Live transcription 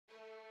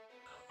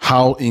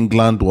how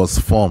England was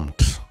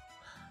formed.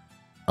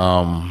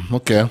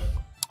 Okay.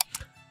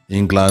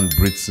 England,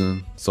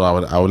 Britain. So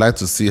I would like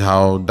to see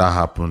how that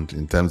happened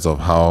in terms of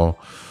how,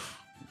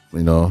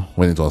 you know,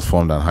 when it was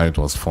formed and how it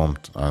was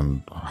formed,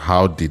 and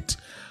how did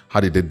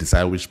they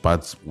decide which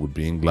parts would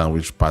be England,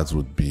 which parts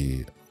would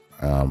be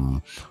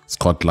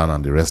Scotland,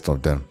 and the rest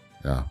of them.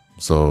 Yeah.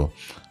 So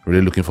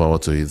really looking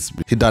forward to it.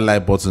 Hit that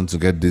like button to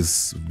get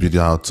this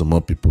video out to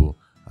more people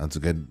and to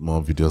get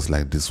more videos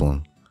like this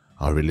one.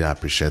 I really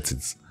appreciate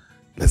it.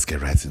 Let's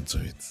get right into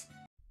it.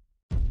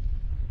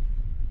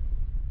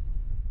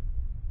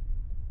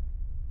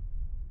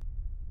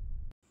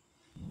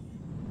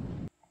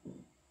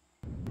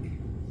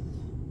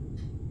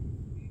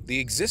 The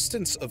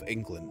existence of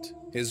England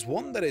is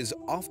one that is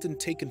often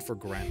taken for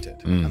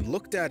granted and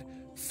looked at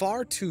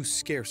far too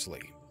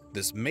scarcely.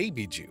 This may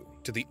be due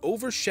to the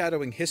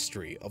overshadowing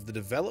history of the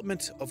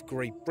development of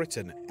Great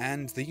Britain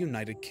and the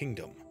United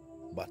Kingdom.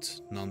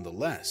 But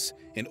nonetheless,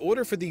 in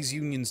order for these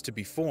unions to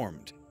be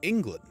formed,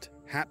 England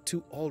had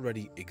to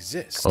already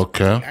exist.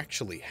 Okay. It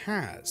actually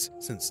has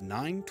since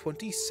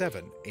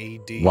 927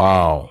 AD.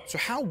 Wow. So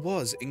how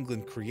was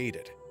England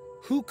created?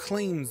 Who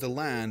claimed the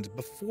land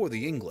before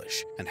the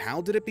English, and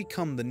how did it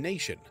become the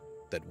nation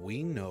that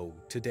we know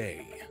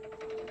today?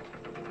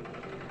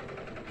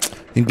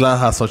 England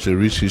has such a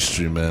rich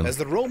history, man. As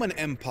the Roman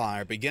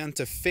Empire began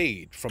to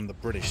fade from the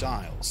British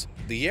Isles,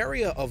 the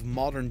area of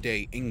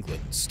modern-day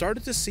England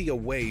started to see a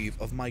wave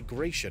of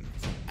migration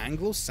from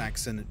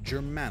Anglo-Saxon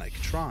Germanic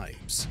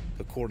tribes.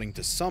 According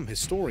to some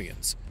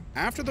historians,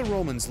 after the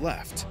Romans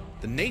left,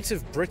 the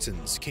native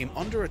Britons came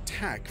under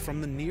attack from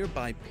the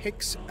nearby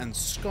Picts and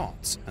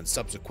Scots, and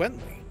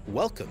subsequently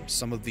welcomed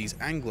some of these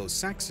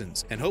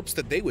Anglo-Saxons in hopes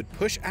that they would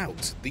push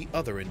out the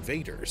other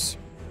invaders.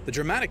 The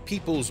Germanic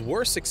peoples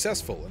were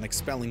successful in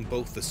expelling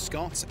both the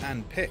Scots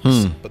and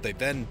Picts, but they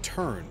then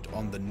turned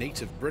on the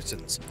native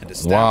Britons and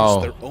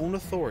established their own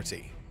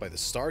authority by the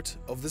start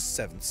of the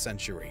 7th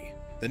century.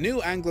 The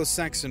new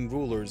Anglo-Saxon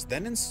rulers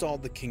then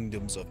installed the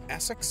kingdoms of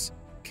Essex,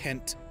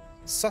 Kent,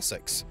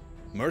 Sussex,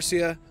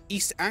 Mercia,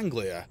 East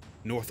Anglia,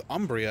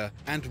 Northumbria,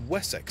 and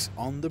Wessex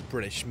on the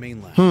British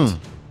mainland.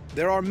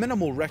 There are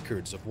minimal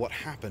records of what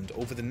happened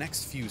over the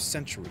next few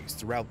centuries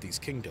throughout these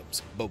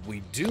kingdoms, but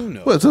we do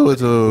know... Wait.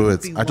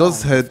 I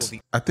just heard,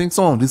 I think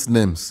some of these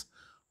names.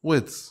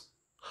 Wait.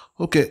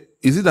 Okay,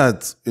 is it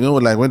that, you know,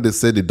 like when they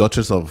say the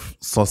Duchess of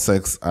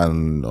Sussex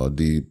and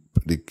the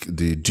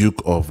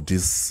Duke of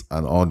this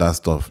and all that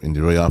stuff in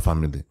the royal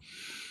family,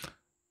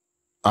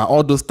 are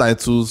all those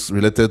titles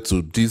related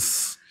to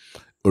this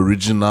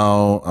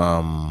original,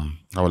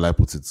 how will I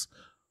put it?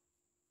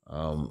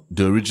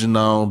 The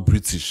original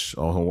British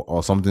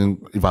or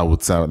something, if I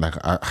would say, like,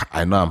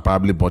 I know I'm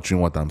probably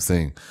butchering what I'm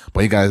saying,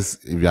 but you guys,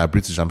 if you are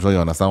British, I'm sure you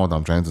understand what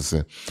I'm trying to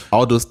say.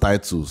 All those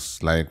titles,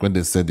 like when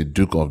they say the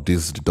Duke of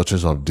this, the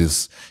Duchess of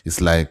this,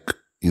 it's like,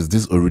 is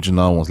this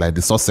original ones, like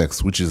the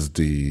Sussex, which is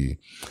the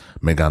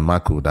Meghan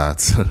Markle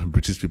that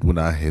British people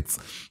now hate.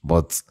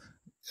 But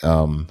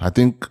I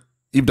think,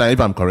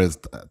 if I'm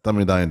correct, tell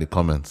me down in the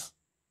comments.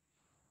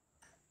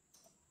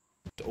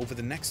 Over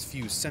the next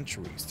few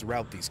centuries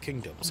throughout these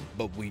kingdoms,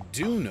 but we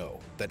do know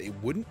that it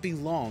wouldn't be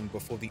long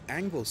before the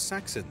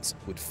Anglo-Saxons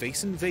would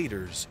face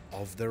invaders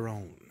of their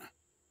own.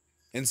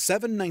 In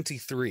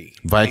 793,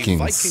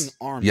 Vikings. a Viking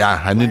army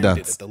landed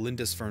at the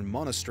Lindisfarne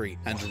Monastery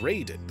and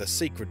raided the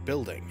sacred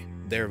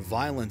building. Their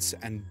violence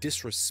and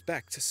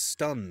disrespect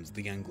stunned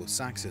the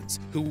Anglo-Saxons,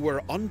 who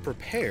were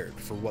unprepared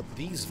for what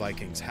these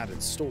Vikings had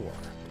in store.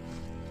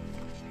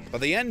 By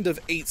the end of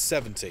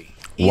 870,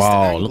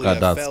 wow, look at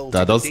that.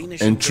 That does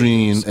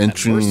entering.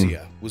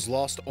 Mercia was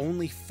lost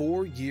only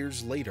 4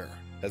 years later.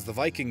 As the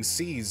Vikings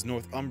seized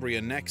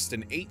Northumbria next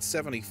in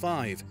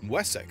 875,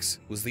 Wessex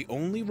was the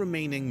only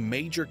remaining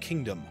major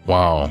kingdom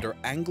under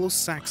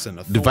Anglo-Saxon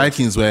authority. The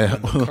Vikings were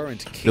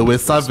they were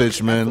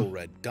savage, man.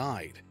 Ethelred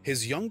died.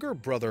 His younger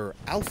brother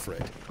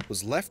Alfred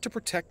was left to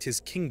protect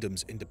his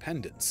kingdom's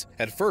independence.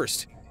 At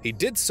first, he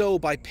did so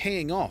by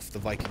paying off the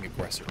Viking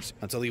aggressors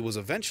until he was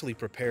eventually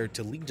prepared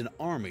to lead an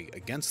army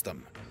against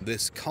them.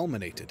 This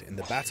culminated in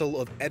the Battle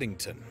of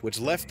Edington, which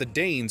left the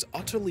Danes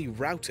utterly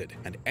routed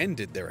and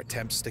ended their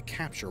attempts to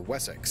capture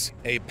Wessex.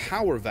 A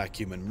power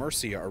vacuum in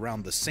Mercia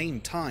around the same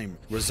time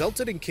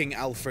resulted in King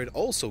Alfred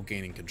also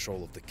gaining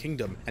control of the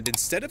kingdom, and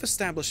instead of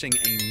establishing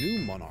a new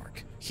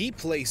monarch, he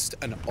placed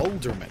an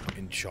alderman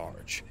in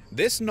charge.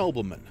 This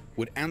nobleman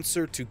would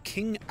answer to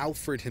King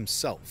Alfred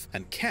himself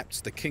and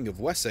kept the King of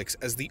Wessex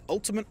as the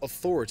ultimate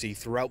authority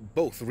throughout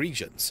both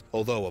regions,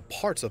 although a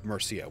part of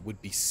Mercia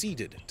would be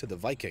ceded to the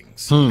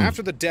Vikings.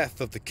 After the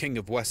death of the King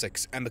of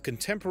Wessex and the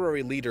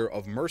contemporary leader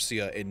of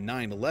Mercia in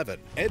 911,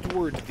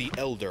 Edward the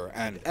Elder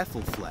and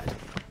Ethelfled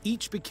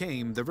each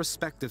became their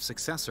respective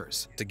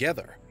successors.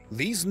 Together,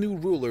 these new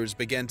rulers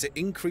began to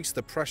increase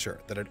the pressure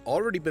that had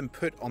already been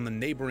put on the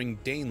neighboring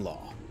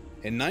Danelaw.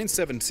 In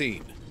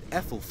 917,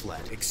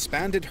 Ethelfled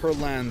expanded her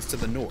lands to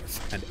the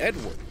north, and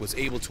Edward was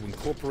able to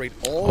incorporate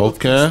all of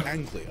East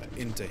Anglia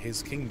into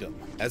his kingdom.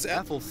 As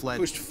Ethelfled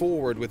pushed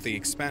forward with the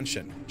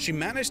expansion, she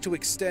managed to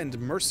extend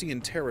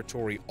Mercian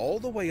territory all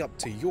the way up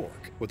to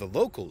York, where the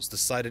locals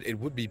decided it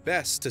would be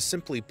best to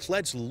simply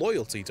pledge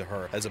loyalty to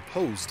her as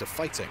opposed to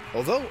fighting.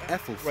 Although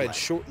Ethelfled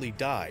shortly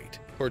died,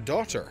 her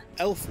daughter,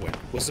 Elfwin,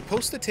 was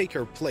supposed to take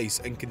her place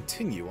and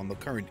continue on the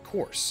current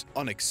course.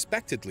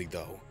 Unexpectedly,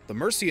 though, the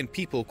Mercian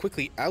people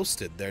quickly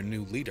ousted their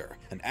new leader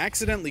and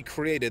accidentally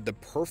created the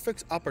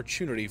perfect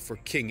opportunity for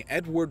King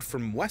Edward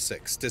from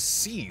Wessex to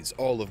seize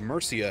all of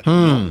Mercia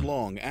not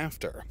long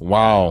after.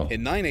 Wow.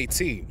 In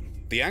 918,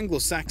 the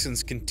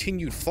Anglo-Saxons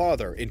continued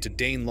farther into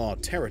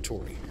Danelaw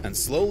territory and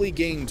slowly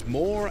gained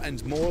more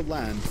and more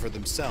land for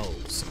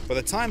themselves. By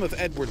the time of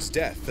Edward's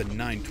death in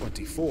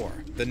 924,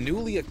 the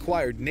newly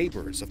acquired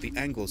neighbors of the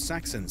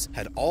Anglo-Saxons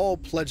had all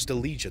pledged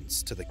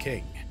allegiance to the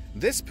king.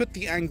 This put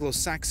the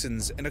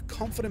Anglo-Saxons in a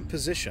confident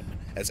position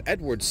as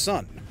Edward's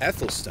son,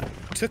 Aethelstan,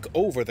 took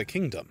over the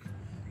kingdom.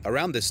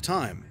 Around this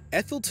time,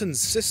 Etheltan's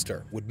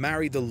sister would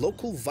marry the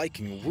local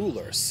Viking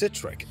ruler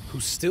Sihtric, who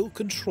still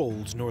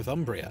controlled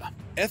Northumbria.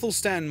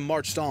 Aethelstan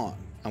marched on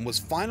and was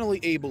finally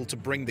able to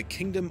bring the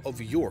kingdom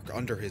of York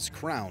under his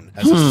crown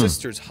as his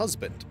sister's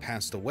husband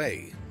passed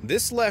away.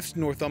 This left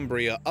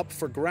Northumbria up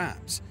for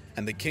grabs,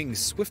 and the king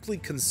swiftly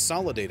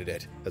consolidated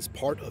it as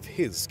part of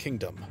his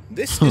kingdom.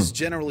 This is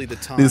generally the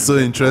time it's so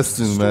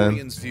interesting,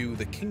 historians view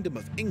the Kingdom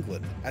of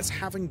England as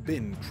having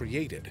been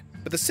created.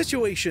 But the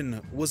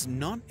situation was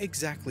not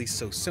exactly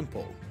so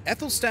simple.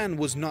 Aethelstan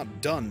was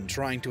not done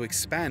trying to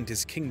expand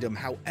his kingdom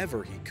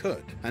however he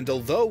could, and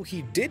although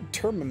he did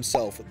term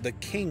himself the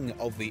King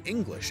of the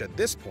English at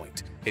this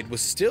point, it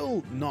was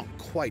still not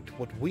quite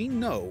what we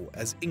know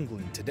as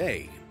England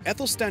today.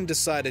 Aethelstan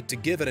decided to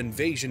give an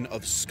invasion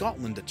of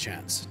Scotland a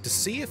chance to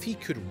see if he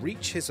could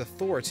reach his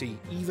authority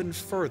even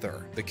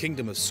further. The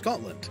Kingdom of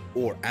Scotland,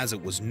 or as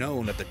it was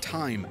known at the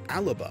time,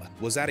 Alba,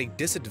 was at a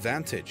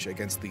disadvantage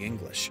against the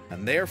English,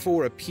 and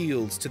therefore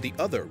appealed to the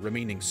other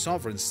remaining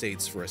sovereign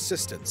states for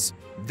assistance.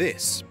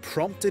 This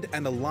prompted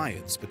an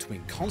alliance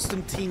between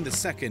Constantine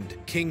II,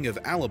 King of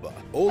Alba,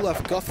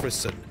 Olaf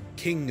Guthfrithson,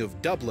 King of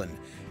Dublin,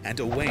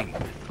 and Owain,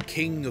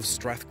 King of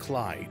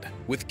Strathclyde.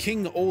 With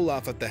King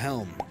Olaf at the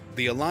helm,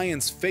 the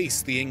alliance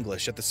faced the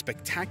English at the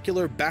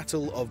spectacular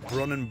Battle of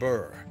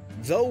Brunanburh.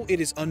 Though it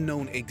is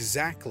unknown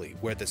exactly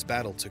where this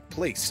battle took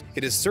place,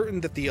 it is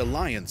certain that the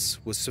alliance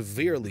was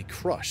severely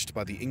crushed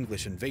by the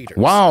English invaders.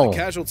 Wow. The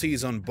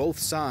casualties on both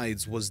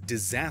sides was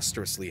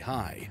disastrously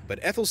high,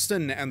 but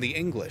Aethelstan and the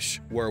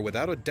English were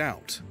without a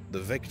doubt the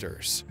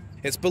victors.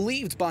 It's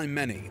believed by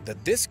many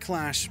that this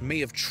clash may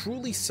have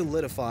truly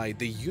solidified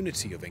the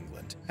unity of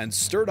England and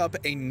stirred up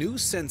a new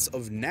sense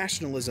of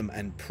nationalism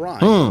and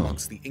pride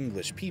amongst the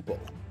English people.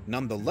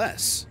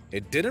 Nonetheless,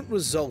 it didn't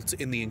result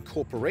in the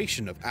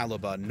incorporation of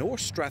Alba nor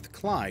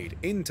Strathclyde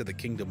into the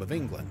Kingdom of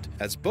England,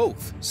 as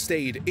both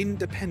stayed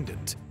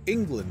independent.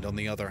 England, on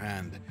the other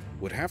hand,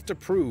 would have to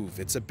prove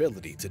its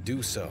ability to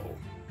do so.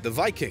 The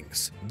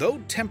Vikings, though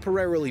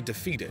temporarily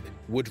defeated,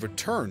 would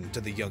return to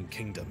the young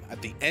kingdom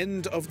at the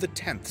end of the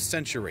 10th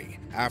century.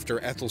 After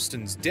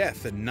Ethelstan's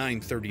death in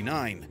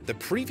 939, the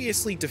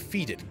previously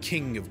defeated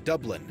King of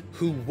Dublin,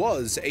 who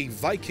was a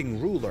Viking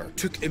ruler,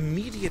 took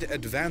immediate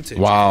advantage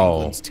of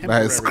England's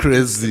temporary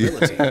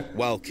instability.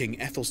 While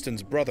King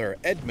Ethelstan's brother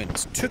Edmund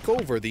took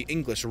over the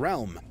English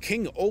realm,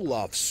 King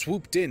Olaf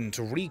swooped in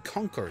to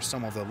reconquer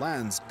some of the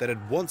lands that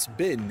had once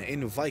been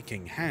in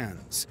Viking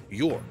hands.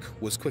 York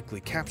was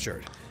quickly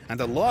captured, and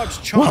a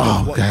large chunk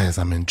of what— guys,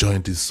 I'm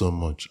enjoying this so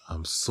much.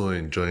 I'm so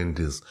enjoying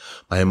this.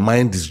 My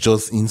mind is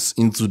just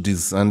into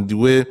this, and the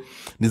way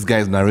this guy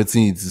is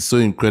narrating it is so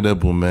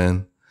incredible,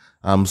 man.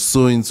 I'm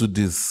so into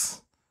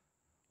this.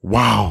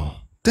 Wow.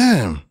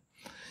 Damn.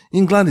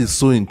 England is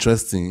so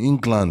interesting.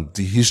 England,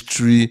 the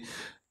history,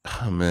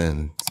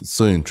 man, it's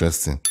so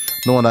interesting.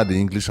 No wonder the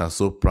English are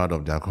so proud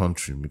of their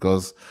country,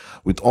 because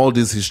with all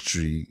this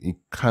history, it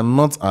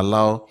cannot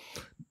allow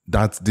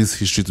this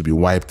history to be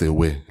wiped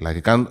away. Like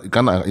you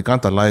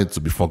can't allow it to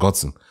be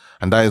forgotten,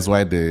 and that is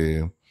why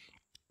they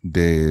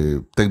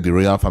take the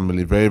royal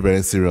family very,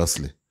 very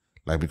seriously.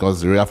 Like, because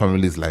the royal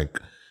family is like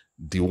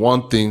the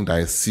one thing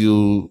that is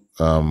still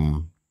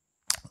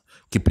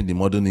keeping the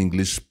modern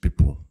English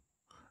people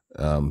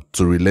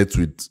to relate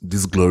with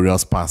this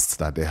glorious past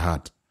that they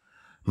had.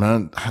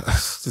 Man,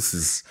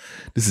 this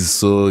is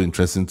so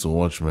interesting to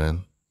watch,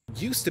 man.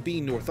 Used to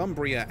be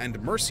Northumbria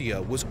and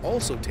Mercia was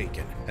also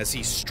taken, as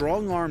he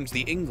strong-armed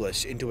the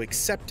English into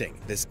accepting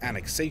this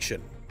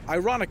annexation.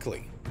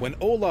 Ironically, when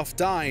Olaf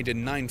died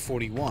in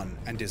 941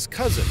 and his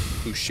cousin,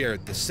 who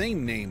shared the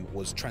same name,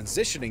 was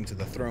transitioning to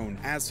the throne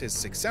as his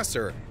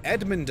successor,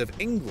 Edmund of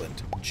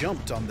England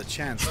jumped on the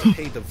chance to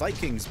pay the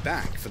Vikings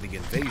back for the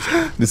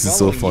invasion. This is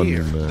so funny,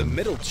 man. The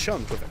middle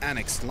chunk of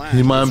annexed land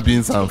human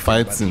beings and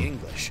by the fighting.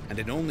 English, and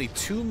in only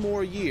 2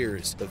 more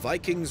years, the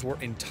Vikings were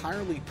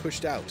entirely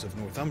pushed out of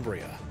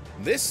Northumbria.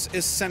 This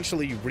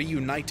essentially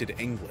reunited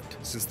England,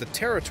 since the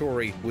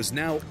territory was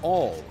now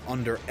all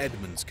under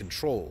Edmund's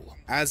control.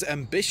 As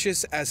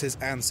ambitious as his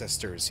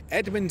ancestors,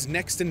 Edmund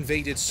next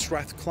invaded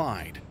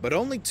Strathclyde, but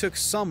only took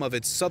some of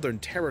its southern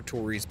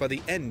territories by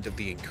the end of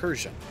the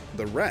incursion.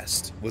 The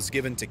rest was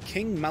given to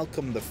King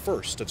Malcolm I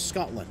of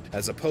Scotland,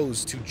 as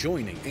opposed to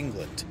joining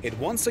England. It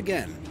once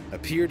again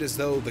appeared as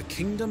though the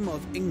Kingdom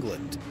of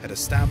England had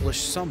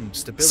established some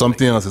stability.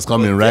 Something else is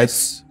coming, right?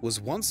 This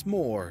was once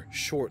more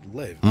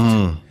short-lived.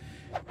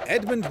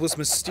 Edmund was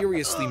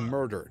mysteriously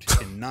murdered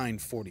in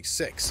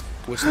 946,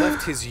 which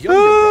left his younger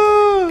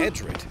brother,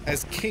 Edred,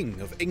 as King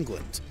of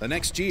England. The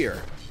next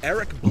year,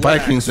 Eric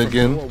Blades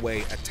from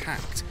Norway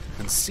attacked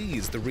and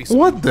seized the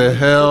recently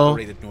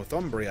incorporated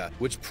Northumbria,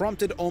 which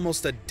prompted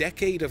almost a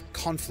decade of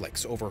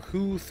conflicts over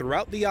who,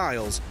 throughout the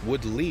Isles,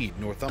 would lead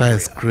Northumbria. That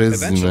is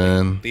crazy, Eventually,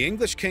 man. The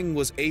English king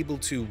was able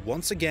to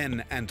once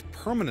again and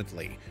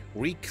permanently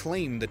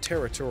reclaim the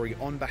territory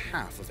on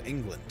behalf of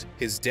England.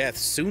 His death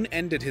soon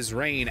ended his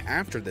reign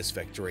after this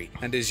victory,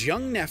 and his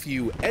young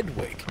nephew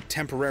Edwig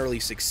temporarily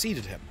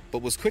succeeded him,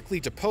 but was quickly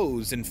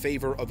deposed in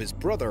favor of his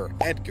brother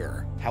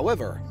Edgar.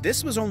 However,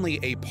 this was only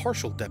a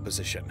partial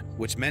deposition,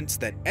 which meant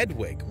that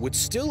Edwig would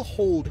still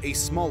hold a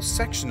small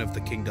section of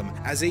the kingdom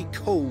as a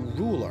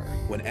co-ruler.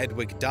 When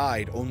Edwig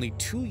died only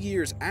 2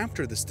 years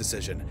after this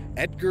decision,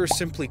 Edgar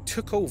simply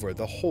took over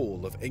the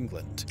whole of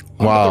England.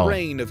 Under the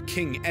reign of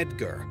King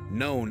Edgar,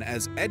 known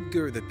as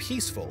Edgar the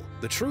Peaceful,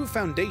 the true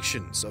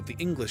foundations of the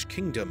English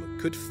kingdom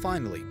could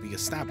finally be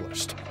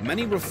established.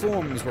 Many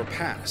reforms were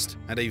passed,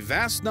 and a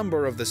vast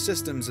number of the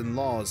systems and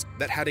laws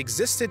that had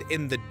existed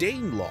in the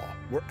Danelaw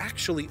were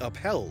actually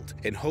upheld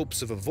in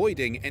hopes of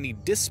avoiding any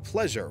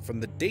displeasure from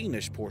the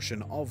Danish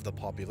portion of the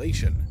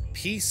population.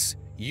 Peace,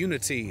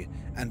 unity,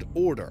 and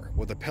order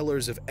were the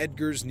pillars of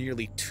Edgar's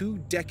nearly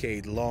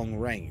 2-decade-long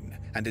reign,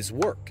 and his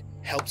work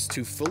helps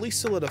to fully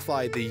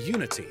solidify the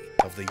unity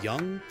of the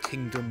young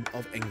Kingdom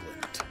of England.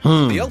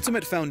 The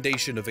ultimate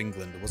foundation of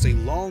England was a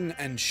long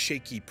and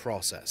shaky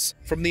process.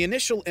 From the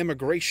initial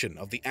immigration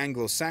of the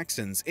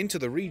Anglo-Saxons into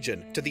the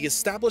region to the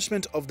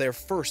establishment of their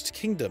first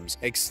kingdoms,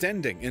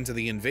 extending into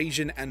the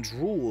invasion and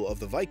rule of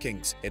the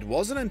Vikings, it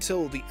wasn't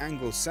until the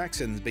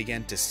Anglo-Saxons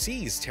began to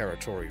seize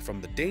territory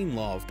from the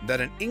Danelaw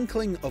that an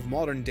inkling of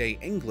modern-day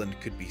England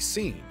could be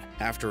seen.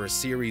 After a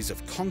series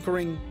of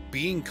conquering,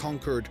 being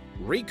conquered,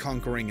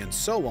 reconquering, and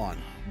so on,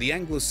 the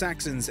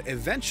Anglo-Saxons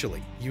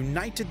eventually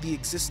united the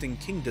existing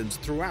kingdoms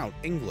throughout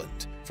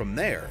England. From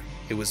there,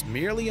 it was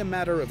merely a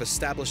matter of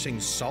establishing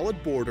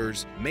solid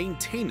borders,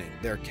 maintaining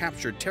their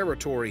captured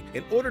territory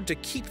in order to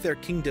keep their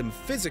kingdom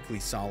physically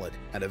solid,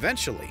 and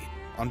eventually,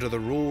 under the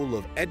rule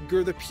of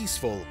Edgar the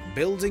Peaceful,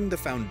 building the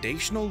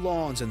foundational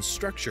laws and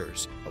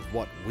structures of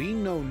what we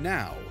know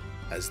now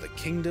as the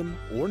Kingdom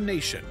or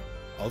Nation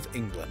of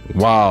England.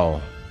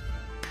 Wow.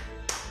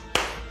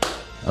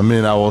 I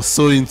mean, I was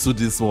so into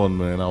this one,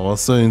 man. I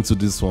was so into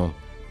this one.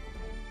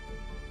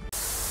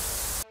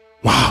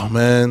 Wow,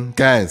 man.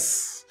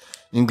 Guys,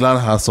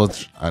 England has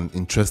such an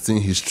interesting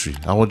history.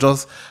 I was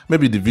just,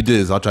 maybe the video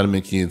is actually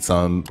making it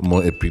sound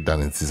more epic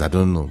than it is. I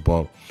don't know.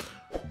 But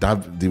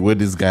the way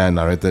this guy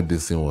narrated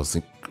this thing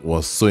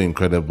was so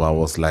incredible. I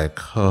was like,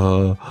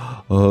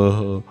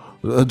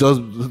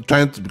 just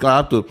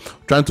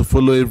trying to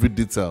follow every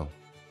detail.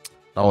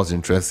 That was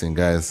interesting,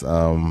 guys.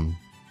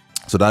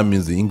 So that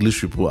means the English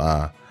people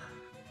are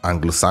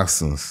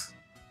Anglo-Saxons.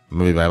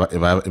 Maybe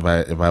if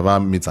I ever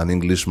meet an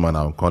Englishman,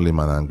 I'll call him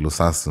an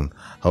Anglo-Saxon.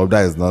 I hope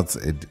that is not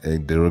a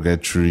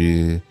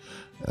derogatory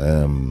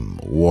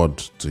word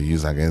to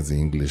use against the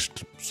English.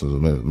 So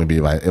maybe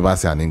if I ever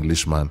see an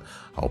Englishman,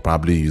 I'll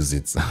probably use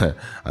it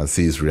and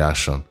see his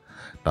reaction.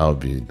 That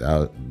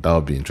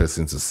would be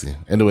interesting to see.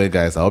 Anyway,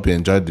 guys, I hope you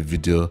enjoyed the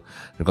video,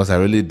 because I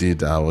really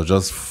did. I was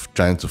just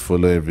trying to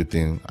follow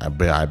everything. I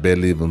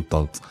barely even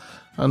talked,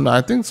 and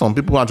I think some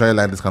people actually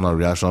like this kind of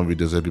reaction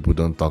videos where people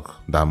don't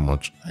talk that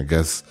much, I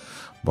guess.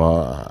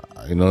 But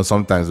you know,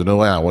 sometimes, you know,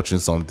 when you're watching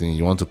something,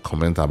 you want to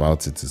comment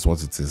about it. It's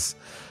what it is.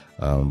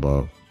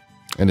 But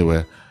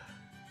anyway,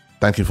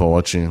 thank you for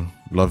watching.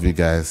 Love you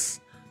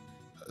guys.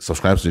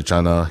 Subscribe to the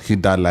channel.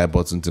 Hit that like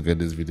button to get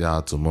this video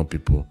out to more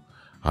people.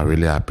 I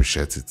really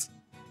appreciate it.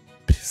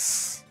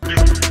 Peace.